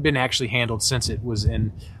 and it hadn't been actually handled since it was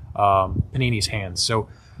in Panini's hands. So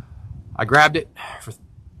I grabbed it for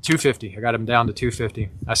 $250. I got him down to $250.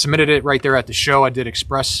 I submitted it right there at the show. I did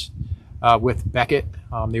express with Beckett.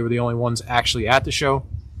 They were the only ones actually at the show,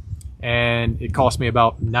 and it cost me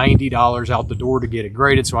about $90 out the door to get it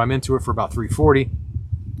graded. So I'm into it for about $340,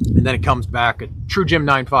 and then it comes back a True Gem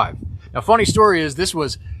 9.5. Now, funny story is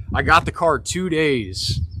I got the card 2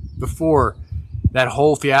 days before that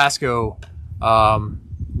whole fiasco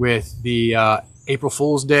with the April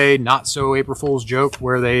Fool's Day, not so April Fool's joke,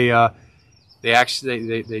 where they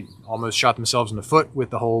almost shot themselves in the foot with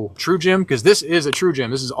the whole True Gem, because this is a True Gem.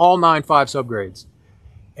 This is all 9.5 subgrades.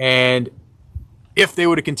 And if they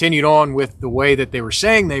would have continued on with the way that they were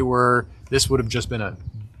saying they were, this would have just been a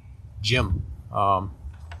gem,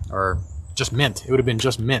 or just mint. It would have been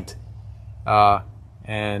just mint.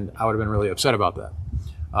 And I would have been really upset about that.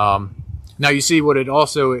 Now you see what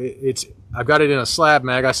I've got it in a slab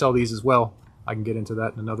mag. I sell these as well. I can get into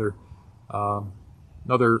that in another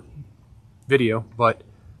video, but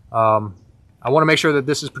I want to make sure that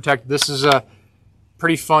this is protected. This is a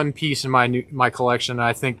pretty fun piece in my collection.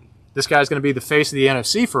 I think this guy's going to be the face of the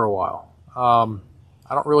NFC for a while.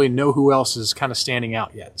 I don't really know who else is kind of standing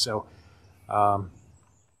out yet. So,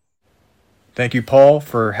 thank you, Paul,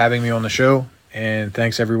 for having me on the show, and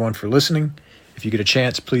thanks everyone for listening. If you get a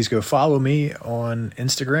chance, please go follow me on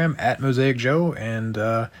Instagram at Mosaic Joe, and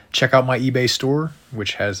check out my eBay store,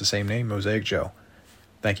 which has the same name, Mosaic Joe.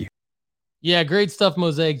 Thank you. Yeah, great stuff,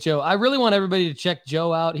 Mosaic Joe. I really want everybody to check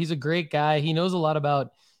Joe out. He's a great guy. He knows a lot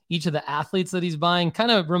about each of the athletes that he's buying. Kind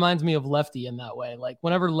of reminds me of Lefty in that way. Like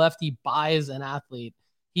whenever Lefty buys an athlete,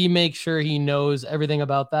 he makes sure he knows everything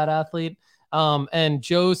about that athlete. And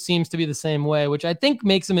Joe seems to be the same way, which I think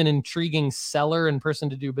makes him an intriguing seller and person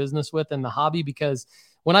to do business with in the hobby, because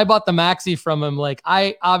when I bought the Maxi from him, like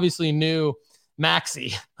I obviously knew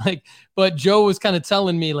Maxi, but Joe was kind of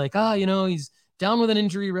telling me like, he's down with an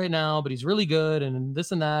injury right now, but he's really good and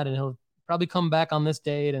this and that, and he'll probably come back on this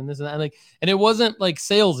date and this and that. And it wasn't like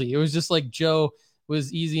salesy. It was just like Joe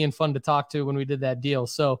was easy and fun to talk to when we did that deal.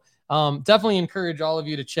 So definitely encourage all of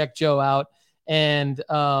you to check Joe out. And,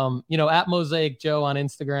 at Mosaic Joe on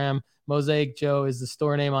Instagram. Mosaic Joe is the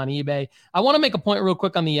store name on eBay. I want to make a point real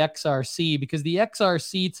quick on the XRC, because the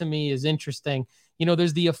XRC to me is interesting.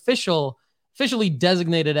 There's the officially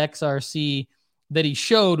designated XRC that he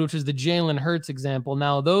showed, which is the Jalen Hurts example.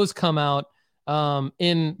 Now those come out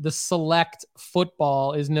in the select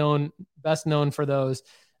football is best known for those,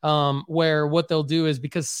 where what they'll do is,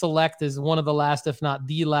 because select is one of the last, if not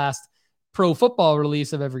the last, pro football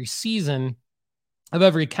release of every season, of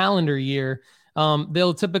every calendar year,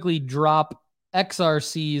 they'll typically drop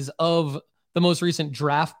XRCs of the most recent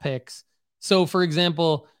draft picks. So, for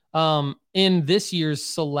example, in this year's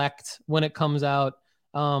select, when it comes out,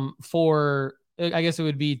 for, I guess it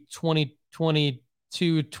would be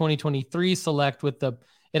 2022, 2023 select,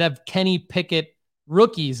 it have Kenny Pickett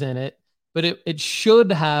rookies in it, but it should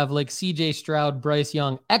have like CJ Stroud, Bryce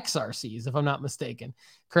Young XRCs, if I'm not mistaken.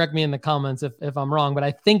 Correct me in the comments if I'm wrong, but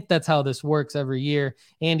I think that's how this works every year.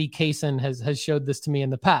 Andy Kaysen has showed this to me in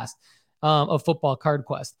the past, of Football Card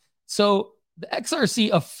Quest. So the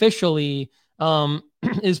XRC officially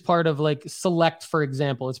is part of like Select, for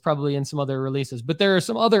example. It's probably in some other releases, but there are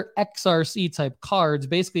some other XRC type cards.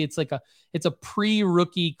 Basically, it's a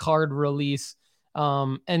pre-rookie card release.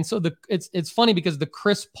 And so it's funny because the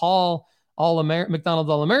Chris Paul McDonald's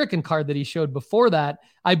All-American card that he showed before that,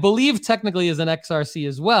 I believe technically is an XRC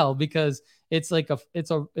as well, because it's like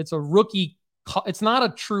it's a rookie. It's not a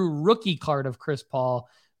true rookie card of Chris Paul,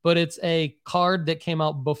 but it's a card that came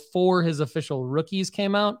out before his official rookies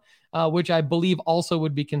came out, which I believe also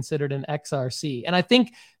would be considered an XRC. And I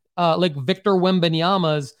think like Victor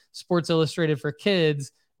Wembanyama's Sports Illustrated for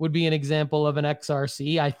Kids would be an example of an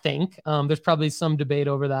XRC, I think. There's probably some debate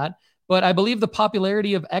over that. But I believe the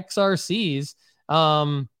popularity of XRCs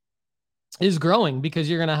is growing, because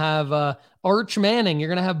you're going to have Arch Manning, you're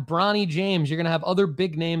going to have Bronny James, you're going to have other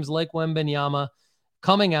big names like Wembanyama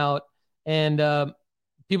coming out, and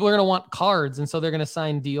people are going to want cards, and so they're going to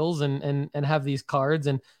sign deals and have these cards,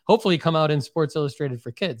 and hopefully come out in Sports Illustrated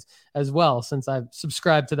for Kids as well, since I've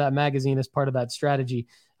subscribed to that magazine as part of that strategy.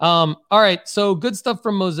 All right, so good stuff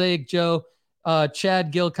from Mosaic Joe.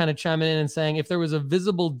 Chad Gill kind of chiming in and saying, if there was a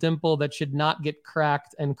visible dimple that should not get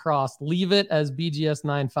cracked and crossed, leave it as BGS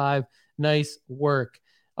 9.5. Nice work.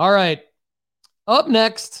 All right. Up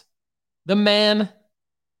next, the man,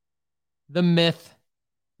 the myth,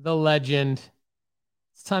 the legend.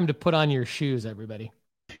 It's time to put on your shoes, everybody.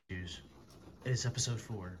 It is episode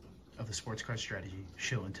 4 of the Sports Card Strategy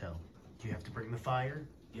Show and Tell. You have to bring the fire.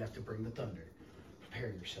 You have to bring the thunder. Prepare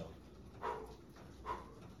yourself.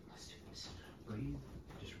 Let's do this. Breathe.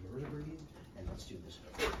 Just remember to breathe, and let's do this.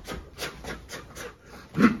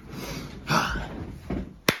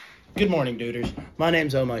 Good morning, duders. My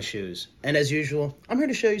name's Oh My Shoes, and as usual, I'm here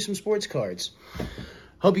to show you some sports cards.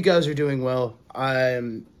 Hope you guys are doing well.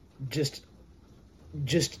 I'm just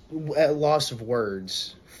at loss of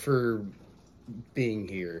words for being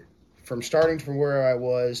here. From starting from where I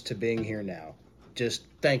was to being here now. Just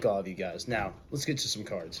thank all of you guys. Now, let's get to some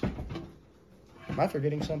cards. Am I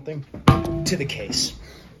forgetting something? To the case.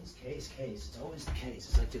 Case. It's always the case.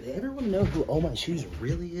 It's like, do they ever want to know who Oh My Shoes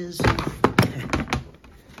really is?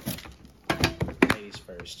 Ladies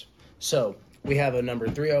first. So, we have a number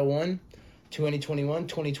 301, 2021,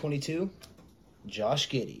 2022, Josh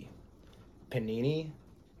Giddey, Panini,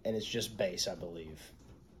 and it's just base, I believe.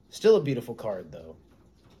 Still a beautiful card, though.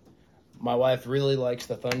 My wife really likes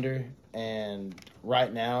the Thunder, and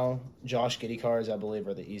right now, Josh Giddey cards, I believe,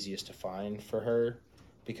 are the easiest to find for her,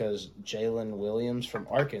 because Jalen Williams from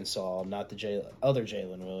Arkansas, not the other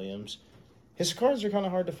Jalen Williams, his cards are kind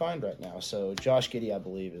of hard to find right now. So Josh Giddey, I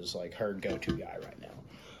believe, is like her go-to guy right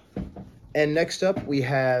now. And next up, we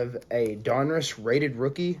have a Donruss rated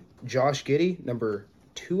rookie, Josh Giddey, number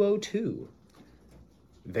 202.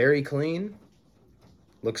 Very clean.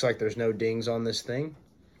 Looks like there's no dings on this thing.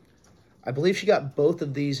 I believe she got both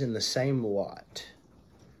of these in the same lot.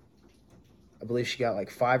 I believe she got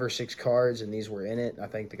like 5 or 6 cards, and these were in it. I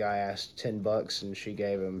think the guy asked $10, and she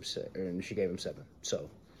gave him 7. So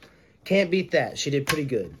can't beat that. She did pretty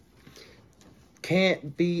good.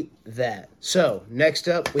 Can't beat that. So next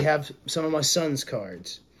up, we have some of my son's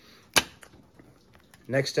cards.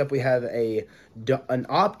 Next up, we have an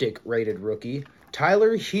Optic rated rookie,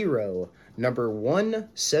 Tyler Hero, number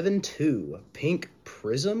 172, Pink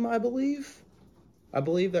Prism, I believe. I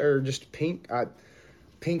believe they're just pink.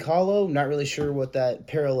 Pink Hollow, not really sure what that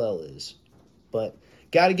parallel is. But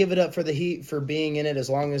got to give it up for the Heat for being in it as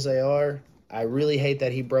long as they are. I really hate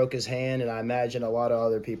that he broke his hand, and I imagine a lot of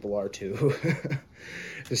other people are too.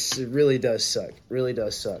 This really does suck. Really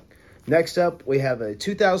does suck. Next up, we have a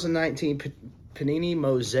 2019 Panini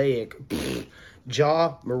Mosaic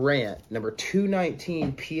Ja Morant, number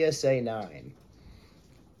 219 PSA 9.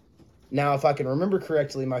 Now, if I can remember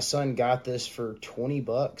correctly, my son got this for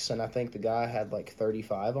 $20, and I think the guy had like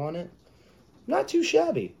 35 on it. Not too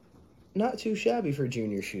shabby. Not too shabby for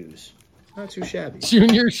junior shoes. Not too shabby.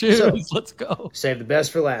 Junior shoes. So, Let's go. Save the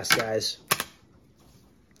best for last, guys.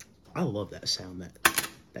 I love that sound.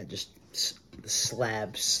 That just the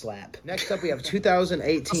slap. Next up, we have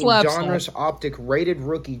 2018 Slap. Donruss Optic rated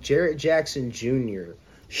rookie Jarrett Jackson Jr.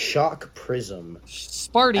 Shock Prism.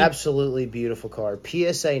 Sparty. Absolutely beautiful card.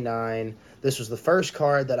 PSA 9. This was the first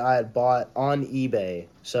card that I had bought on eBay.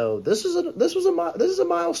 So this is a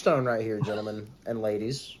milestone right here, gentlemen and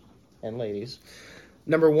ladies.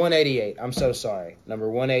 Number 188. I'm so sorry. Number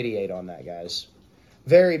 188 on that, guys.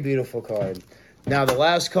 Very beautiful card. Now the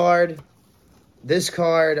last card, this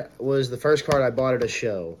card was the first card I bought at a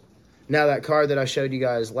show. Now that card that I showed you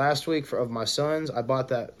guys last week of my son's, I bought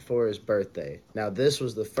that for his birthday. Now this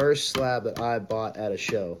was the first slab that I bought at a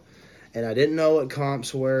show. And I didn't know what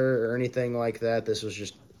comps were or anything like that. This was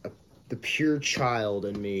just the pure child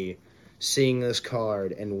in me seeing this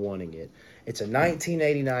card and wanting it. It's a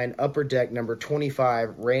 1989 Upper Deck number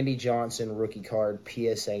 25 Randy Johnson rookie card,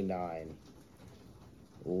 PSA 9.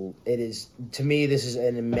 It is, to me, this is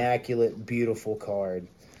an immaculate, beautiful card.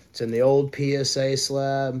 It's in the old PSA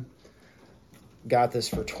slab. Got this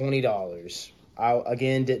for $20. I,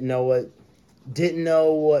 again, didn't know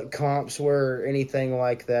what comps were or anything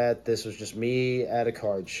like that. This was just me at a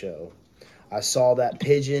card show. I saw that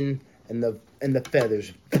pigeon and the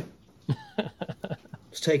feathers.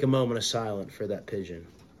 Let's take a moment of silence for that pigeon.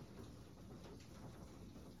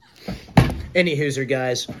 Any hooser,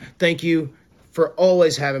 guys, thank you for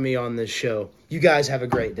always having me on this show. You guys have a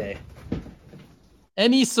great day.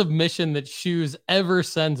 Any submission that Shoes ever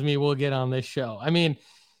sends me will get on this show. I mean,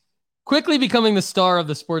 quickly becoming the star of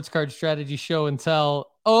the Sports Card Strategy Show and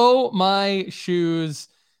Tell. Oh, my Shoes.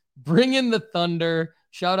 Bring in the thunder.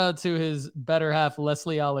 Shout out to his better half,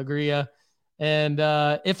 Leslie Alegria. And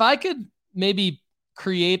if I could maybe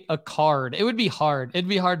create a card, it would be hard. It'd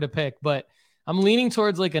be hard to pick, but I'm leaning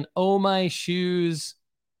towards like an Oh My Shoes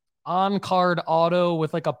on-card auto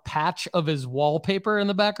with like a patch of his wallpaper in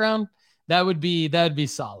the background. That'd be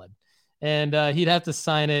solid. And he'd have to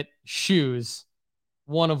sign it Shoes,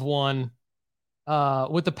 1 of 1,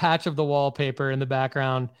 with the patch of the wallpaper in the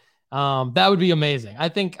background. That would be amazing. I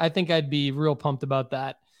think I'd be real pumped about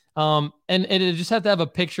that. And it just have to have a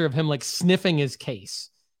picture of him like sniffing his case.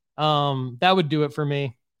 That would do it for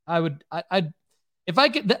me. If I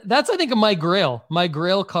could, that's, I think, my grail. My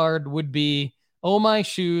grail card would be Oh My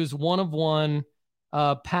Shoes, 1 of 1,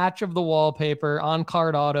 patch of the wallpaper on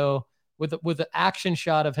card auto with an action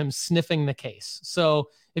shot of him sniffing the case. So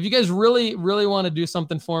if you guys really, really want to do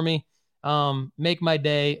something for me, make my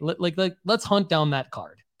day. Let's hunt down that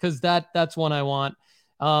card, because that's one I want.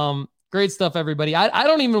 Great stuff, everybody. I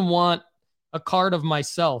don't even want a card of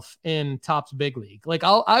myself in Topps Big League. Like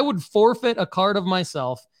I would forfeit a card of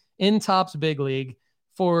myself in Topps Big League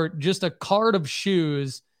for just a card of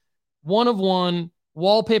Shoes, 1 of 1,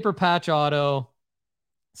 wallpaper patch auto,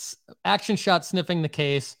 action shot sniffing the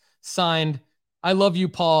case, signed, I love you,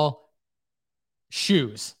 Paul,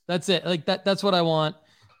 Shoes. That's it. Like that's what I want.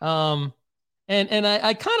 And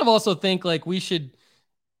I kind of also think like we should,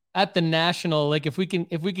 at the national, like if we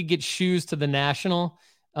could get Shoes to the national,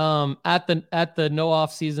 at the No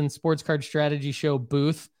Off Season Sports Card Strategy Show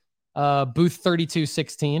booth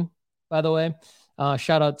 3216, by the way.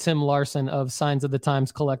 Shout out Tim Larson of Signs of the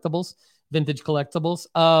Times Collectibles, Vintage Collectibles.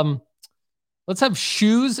 Let's have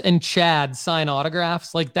Shoes and Chad sign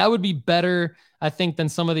autographs. Like that would be better, I think, than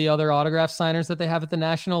some of the other autograph signers that they have at the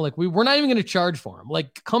national. Like we're not even going to charge for them.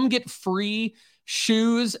 Like come get free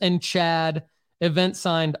Shoes and Chad event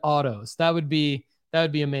signed autos. That would be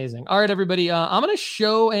amazing. All right, everybody. I'm going to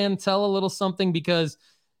show and tell a little something, because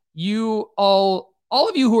you all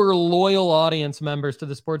of you who are loyal audience members to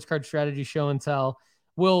the Sports Card Strategy Show and Tell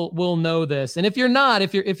will know this. And if you're not,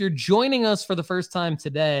 if you're joining us for the first time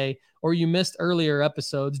today, or you missed earlier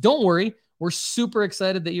episodes, don't worry. We're super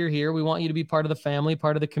excited that you're here. We want you to be part of the family,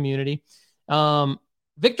 part of the community.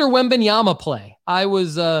 Victor Wembanyama play. I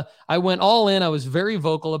went all in. I was very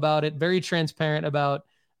vocal about it, very transparent about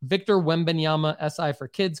Victor Wembanyama SI for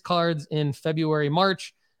Kids cards in February,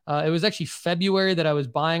 March. It was actually February that I was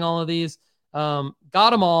buying all of these. Got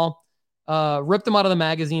them all, ripped them out of the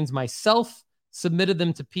magazines myself, submitted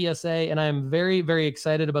them to PSA, and I am very, very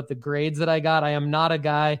excited about the grades that I got. I am not a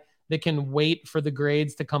guy that can wait for the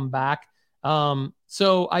grades to come back.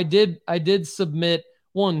 So I did submit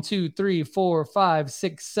 1, 2, 3, 4, 5,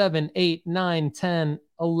 6, 7, 8, 9, 10,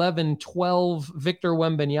 11, 12 Victor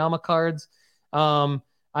Wembanyama cards.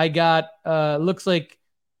 I got, looks like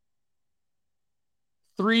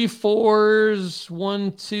 3 4s,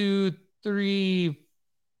 1, 2, 3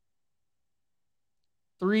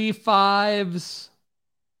 5s,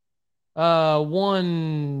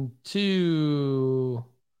 1, 2,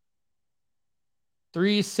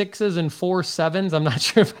 3 sixes and 4 sevens. I'm not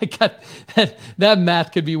sure if I got that. That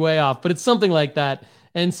math could be way off, but it's something like that.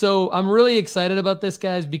 And so I'm really excited about this,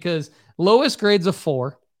 guys, because lowest grade's a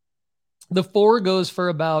 4. The 4 goes for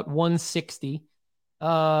about 160.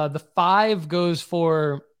 The 5 goes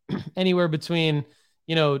for anywhere between,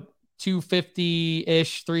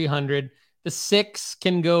 250-ish, 300. The 6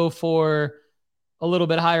 can go for a little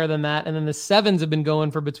bit higher than that. And then the 7s have been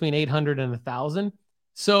going for between 800 and 1,000.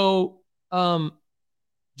 So,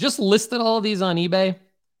 just listed all of these on eBay.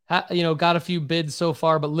 Got a few bids so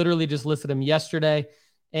far, but literally just listed them yesterday.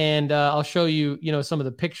 And I'll show you, some of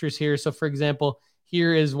the pictures here. So, for example,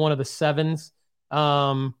 here is one of the 7s.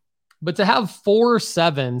 But to have 4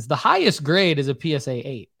 7s, the highest grade is a PSA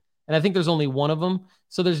 8. And I think there's only one of them.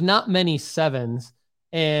 So there's not many 7s.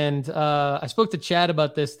 And I spoke to Chad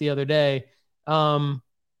about this the other day. Chad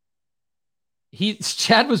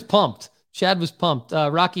was pumped.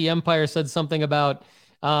 Rocky Empire said something about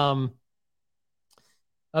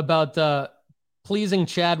pleasing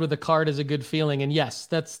Chad with a card is a good feeling. And yes,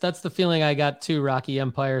 that's the feeling I got too, Rocky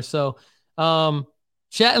Empire. So Chad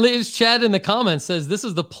in the comments says, this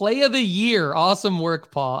is the play of the year. Awesome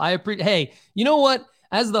work, Paul. I appreciate. Hey, you know what?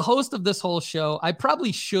 As the host of this whole show, I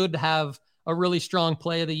probably should have a really strong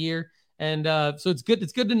play of the year. And so it's good.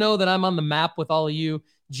 It's good to know that I'm on the map with all of you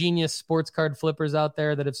genius sports card flippers out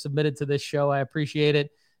there that have submitted to this show. I appreciate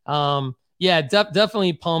it.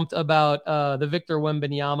 Definitely pumped about the Victor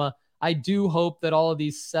Wembanyama. I do hope that all of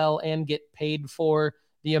these sell and get paid for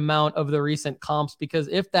the amount of the recent comps, because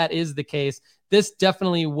if that is the case, this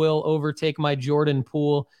definitely will overtake my Jordan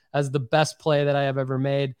Poole as the best play that I have ever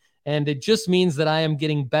made. And it just means that I am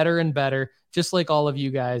getting better and better, just like all of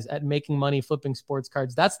you guys, at making money flipping sports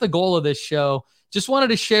cards. That's the goal of this show. Just wanted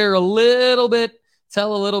to share a little bit,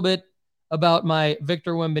 tell a little bit about my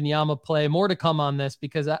Victor Wembanyama play. More to come on this,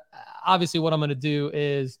 because obviously what I'm going to do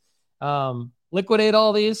is liquidate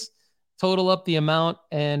all these, total up the amount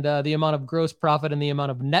and the amount of gross profit and the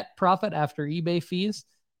amount of net profit after eBay fees,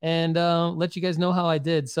 and let you guys know how I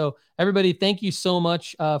did. So everybody, thank you so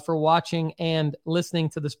much for watching and listening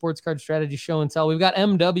to the Sports Card Strategy Show and Tell. We've got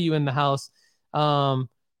MW in the house.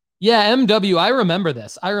 MW, I remember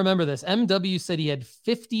this. MW said he had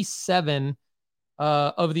 57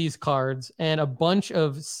 of these cards and a bunch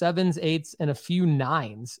of 7s, 8s, and a few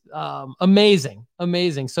 9s.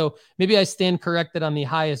 Amazing. So maybe I stand corrected on the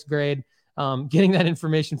highest grade. Getting that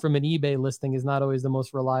information from an eBay listing is not always the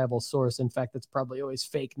most reliable source. In fact, it's probably always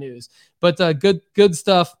fake news. But good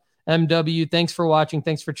stuff, MW. Thanks for watching.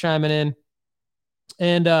 Thanks for chiming in.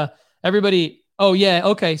 And everybody, oh yeah,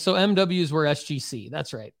 okay. So MWs were SGC.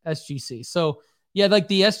 That's right, SGC. So yeah, like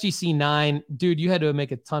the SGC 9, dude, you had to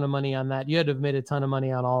make a ton of money on that. You had to have made a ton of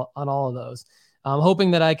money on all of those. I'm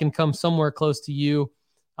hoping that I can come somewhere close to you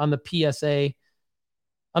on the PSA.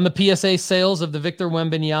 On the PSA sales of the Victor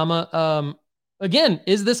Wembanyama. Again,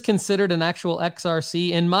 is this considered an actual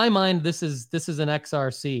XRC? In my mind, this is an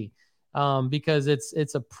XRC because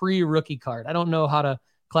it's a pre-rookie card. I don't know how to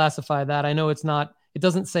classify that. I know it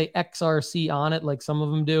doesn't say XRC on it like some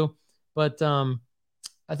of them do, but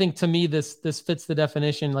I think to me, this fits the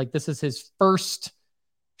definition. Like, this is his first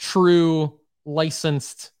true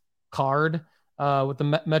licensed card with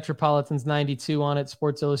the Metropolitans 92 on it,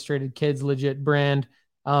 Sports Illustrated Kids, legit brand.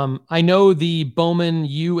 I know the Bowman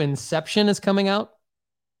U Inception is coming out,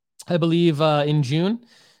 I believe, in June,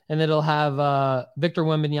 and it'll have Victor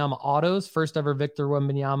Wembanyama autos, first ever Victor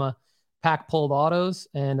Wembanyama pack pulled autos,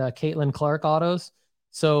 and Caitlin Clark autos.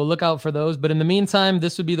 So look out for those. But in the meantime,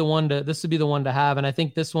 this would be the one to have, and I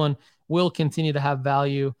think this one will continue to have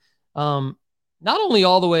value, not only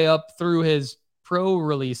all the way up through his pro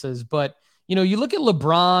releases, but you look at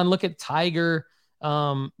LeBron, look at Tiger.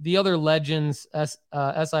 The other legends,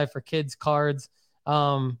 SI for Kids cards.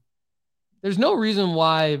 There's no reason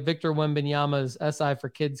why Victor Wembanyama's SI for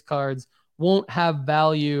Kids cards won't have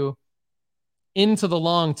value into the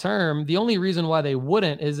long term. The only reason why they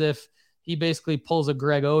wouldn't is if he basically pulls a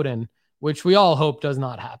Greg Oden, which we all hope does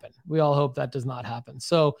not happen. We all hope that does not happen.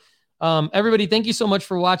 So everybody, thank you so much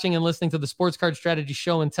for watching and listening to the Sports Card Strategy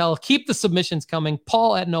Show and Tell. Keep the submissions coming.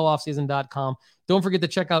 Paul@nooffseason.com. Don't forget to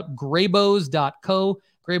check out graybos.co,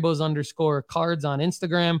 graybos_cards on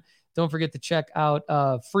Instagram. Don't forget to check out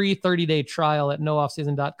free 30-day trial at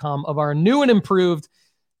nooffseason.com of our new and improved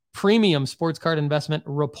premium sports card investment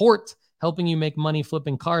report, helping you make money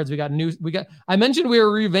flipping cards. I mentioned we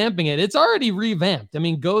were revamping it. It's already revamped. I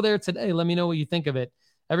mean, go there today. Let me know what you think of it.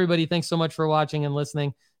 Everybody, thanks so much for watching and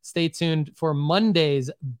listening. Stay tuned for Monday's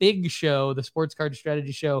big show, the Sports Card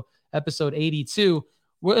Strategy Show, episode 82.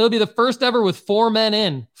 Well, it'll be the first ever with 4 men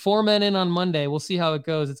in. 4 men in on Monday. We'll see how it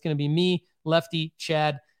goes. It's going to be me, Lefty,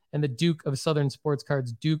 Chad, and the Duke of Southern Sports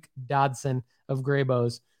Cards, Duke Dodson of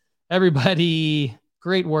Graybows. Everybody,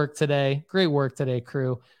 great work today. Great work today,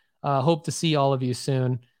 crew. Hope to see all of you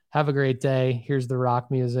soon. Have a great day. Here's the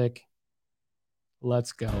rock music.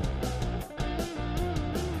 Let's go.